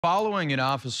Following an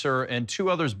officer and two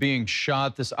others being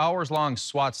shot, this hours-long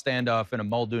SWAT standoff in a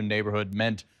Muldoon neighborhood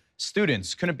meant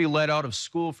students couldn't be let out of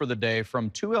school for the day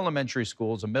from two elementary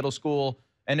schools, a middle school,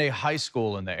 and a high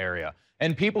school in the area.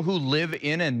 And people who live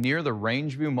in and near the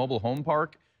Rangeview Mobile Home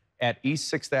Park at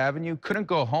East 6th Avenue couldn't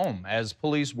go home as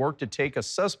police worked to take a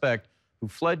suspect who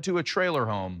fled to a trailer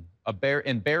home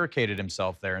and barricaded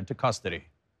himself there into custody.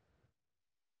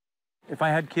 If I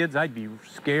had kids, I'd be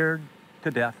scared to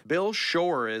death. Bill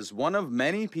Shore is one of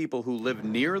many people who live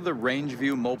near the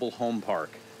Rangeview Mobile Home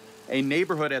Park, a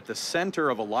neighborhood at the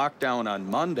center of a lockdown on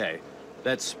Monday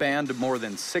that spanned more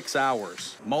than 6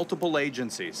 hours, multiple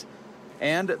agencies,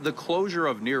 and the closure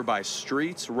of nearby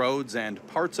streets, roads, and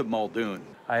parts of Muldoon.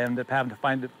 I ended up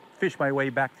having to fish my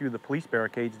way back through the police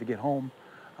barricades to get home.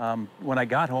 When I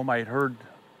got home, I had heard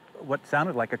what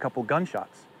sounded like a couple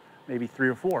gunshots, maybe 3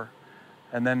 or 4.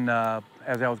 And then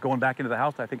as I was going back into the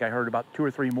house, I think I heard about 2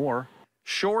 or 3 more.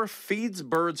 Shore feeds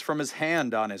birds from his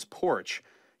hand on his porch.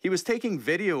 He was taking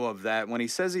video of that when he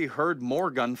says he heard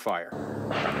more gunfire.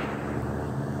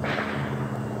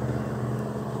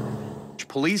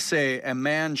 Police say a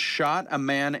man shot a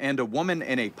man and a woman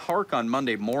in a park on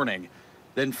Monday morning,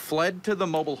 then fled to the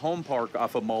mobile home park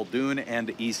off of Muldoon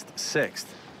and East 6th.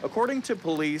 According to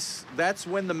police, that's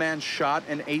when the man shot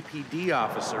an APD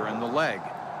officer in the leg,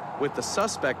 with the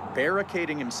suspect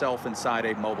barricading himself inside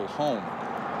a mobile home.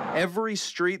 Every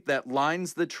street that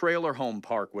lines the trailer home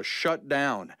park was shut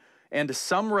down, and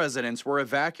some residents were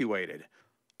evacuated,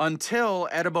 until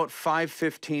at about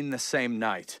 5:15 the same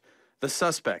night, the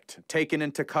suspect taken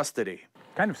into custody.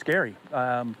 Kind of scary.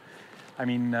 Not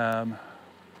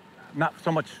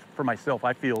so much for myself.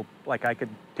 I feel like I could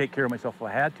take care of myself if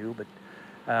I had to, but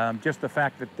just the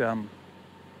fact that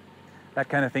that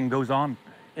kind of thing goes on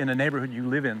in a neighborhood you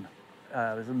live in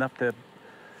is enough to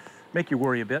make you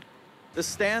worry a bit. The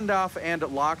standoff and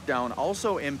lockdown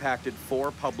also impacted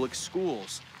 4 public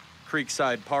schools.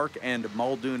 Creekside Park and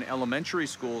Muldoon elementary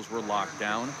schools were locked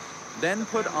down, then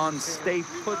put on stay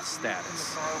put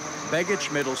status.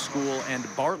 Begich Middle School and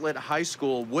Bartlett High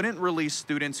School wouldn't release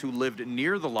students who lived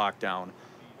near the lockdown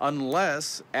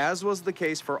unless, as was the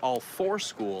case for all 4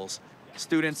 schools,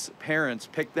 students' parents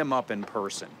picked them up in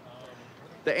person.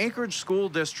 The Anchorage School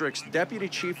District's Deputy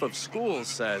Chief of Schools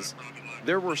says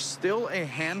there were still a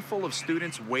handful of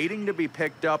students waiting to be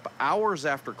picked up hours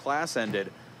after class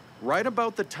ended, right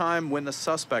about the time when the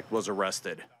suspect was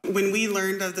arrested. When we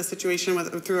learned of the situation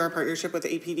through our partnership with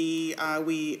APD,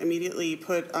 we immediately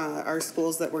put our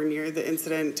schools that were near the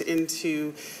incident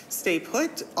into stay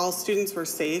put. All students were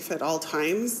safe at all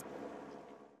times.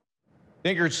 The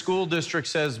Anchorage School District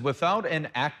says without an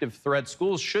active threat,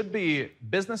 schools should be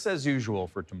business as usual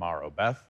for tomorrow. Beth?